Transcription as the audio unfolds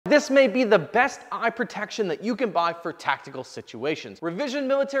This may be the best eye protection that you can buy for tactical situations. Revision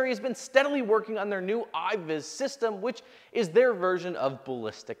Military has been steadily working on their new I-Vis system, which is their version of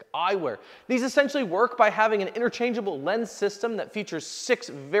ballistic eyewear. These essentially work by having an interchangeable lens system that features 6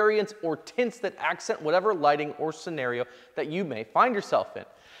 variants or tints that accent whatever lighting or scenario that you may find yourself in.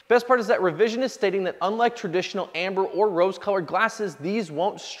 Best part is that Revision is stating that unlike traditional amber or rose-colored glasses, these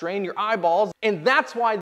won't strain your eyeballs, and that's why